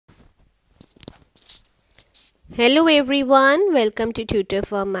Hello everyone welcome to tutor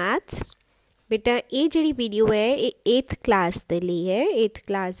for maths. बेटा ये जी video है ये 8th क्लास के लिए है। 8th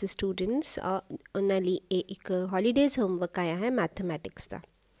क्लास स्टूडेंट्स उन्होंने लिए एक हॉलीडेज होमवर्क आया है मैथमैटिक्स का।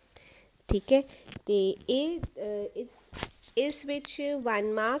 ठीक है, तो ये इस विच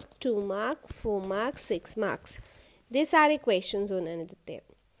 1 मार्क 2 मार्क 4 मार्क 6 मार्क्स दे सारे क्वेश्चंस उन्होंने दिते हैं।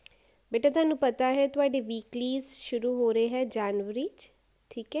 बेटा तुहानू पता है तुहाडे वीकलीज शुरू हो रहे हैं जनवरी च,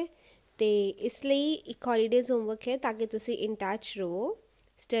 ठीक है। तो इसलिए एक हॉलीडेज होमवर्क है ताकि तुसी इन टच रहो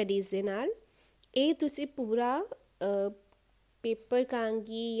स्टडीज़ दे नाल। ये तुसी पूरा पेपर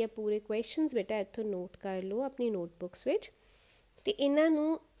कांगी या पूरे क्वेश्चंस बेटा इत्थों नोट कर लो अपनी नोटबुक्स विच, ते इन्हां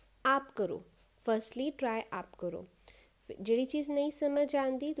नू आप करो। फर्स्टली ट्राई आप करो। जिहड़ी चीज़ नहीं समझ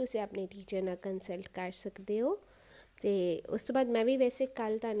आती तुसी अपने टीचर नाल कंसल्ट कर सकते हो। तो उस तो बाद मैं भी वैसे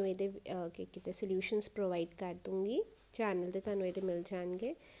कल तुहानू ये सल्यूशनस प्रोवाइड कर दूँगी, चैनल ते तुहानू ये मिल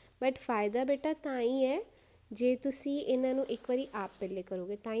जाएंगे। बट फ़ायदा बेटा ताई है जे तुसी इन्हां नू एक बारी आप पहले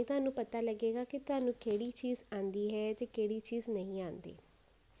करोगे ताई तुहानू पता लगेगा कि तुहानू केड़ी चीज़ आंदी है ते केड़ी चीज़ नहीं आंदी।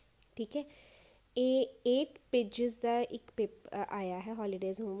 ठीक है, ये 8 पेजेस का एक पेपर आया है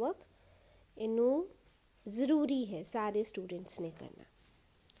हॉलीडेज होमवर्क। इनू ज़रूरी है सारे स्टूडेंट्स ने करना।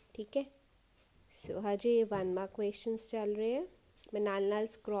 ठीक है, सो हजे 1 मार्क क्वेश्चंस चल रहे हैं। मैं नाल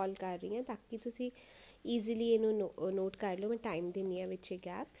स्क्रॉल कर रही हूँ ताकि तुसी ईजीली इनू नोट कर लो। मैं टाइम देनी है विच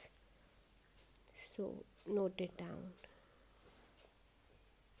gaps, so note it down.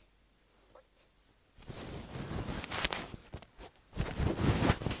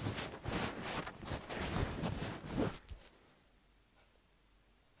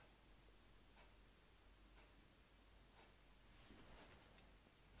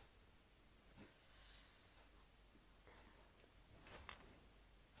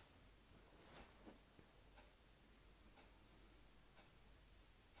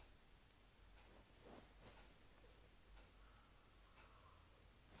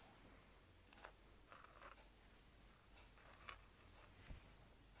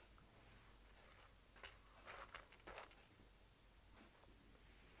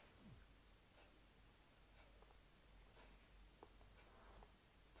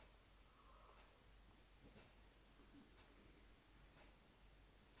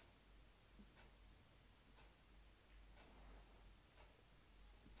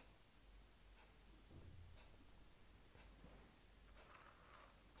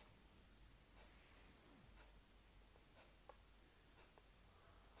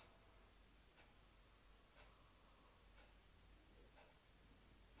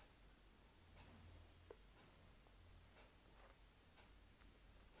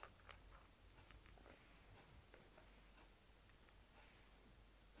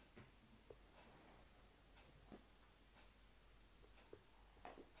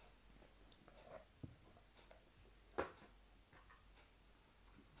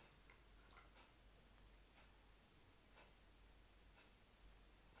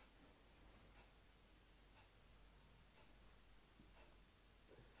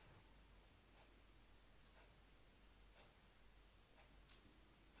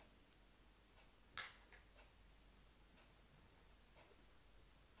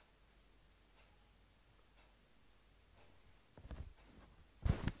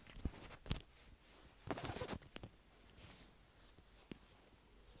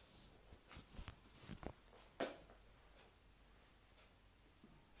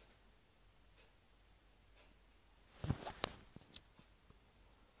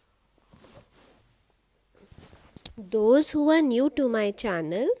 Those who are new to my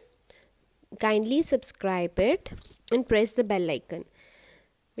channel, kindly subscribe it and press the bell icon.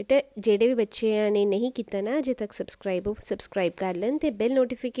 बेटा जेडे भी बच्चे ने नहीं किया ना अजे तक सब्सक्राइब कर लें तो बेल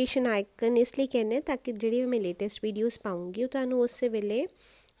नोटिफिकेशन आइकन इसलिए कहने ताकि जी मैं लेटेस्ट वीडियोस पाऊँगी तो उस वेले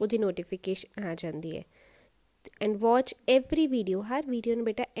वो नोटिफिकेशन आ जाती है। And watch every video, her video ने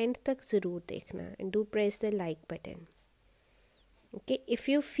बेटा एंड तक ज़रूर देखना and do press the like button. Okay, if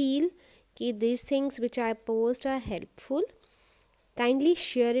you feel कि these things which I post are helpful, kindly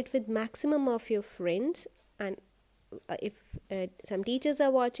share it with maximum of your friends, and if some teachers are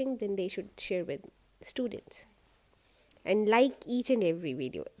watching then they should share with students and like each and every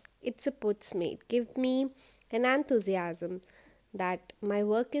video. It supports me, it gives me an enthusiasm that my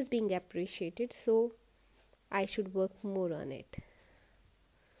work is being appreciated, so I should work more on it.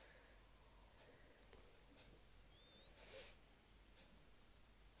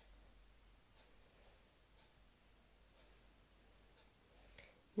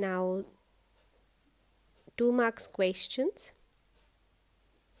 Now 2 marks questions.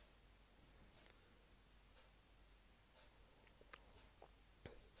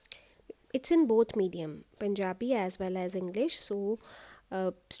 It's in both medium, Punjabi as well as English, so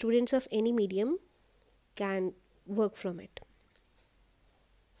students of any medium can work from it.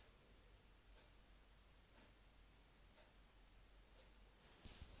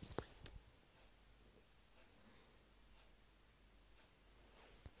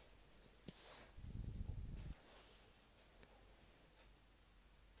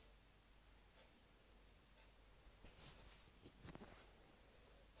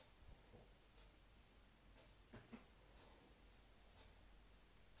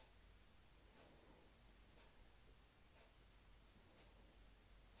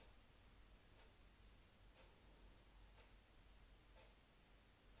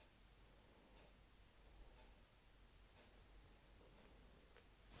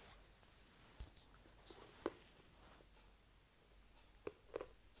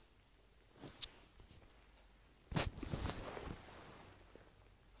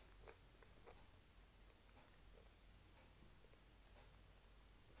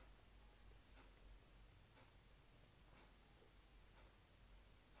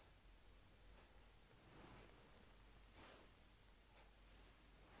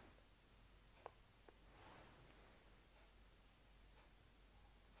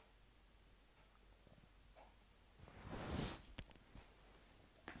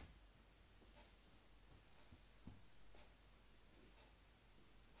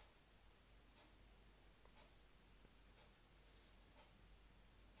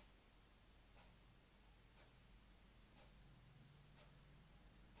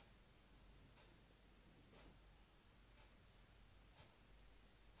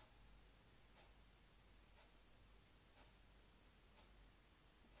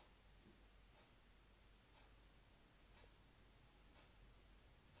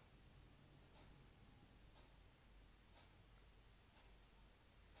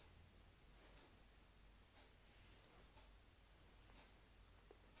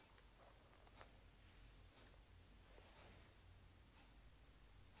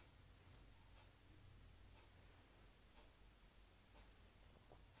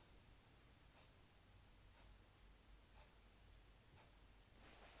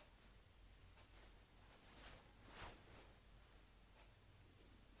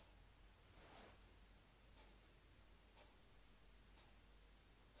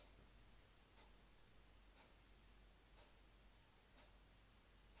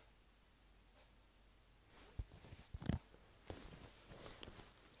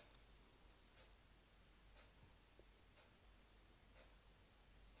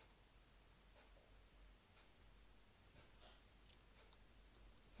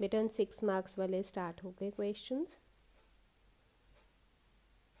 बेटा 6 marks वाले start हो गए questions.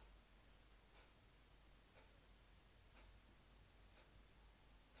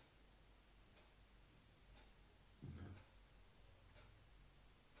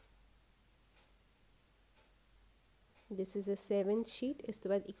 This is a 7th sheet. इसके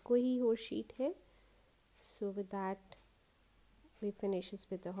बाद eco ही और sheet है. So with that we finishes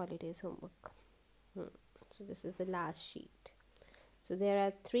with the holidays homework. So this is the last sheet. So there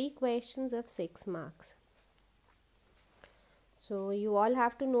are 3 questions of 6 marks. So you all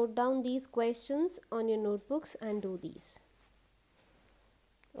have to note down these questions on your notebooks and do these.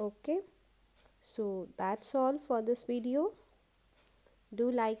 Okay, so that's all for this video.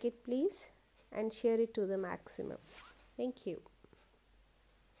 Do like it please and share it to the maximum. Thank you.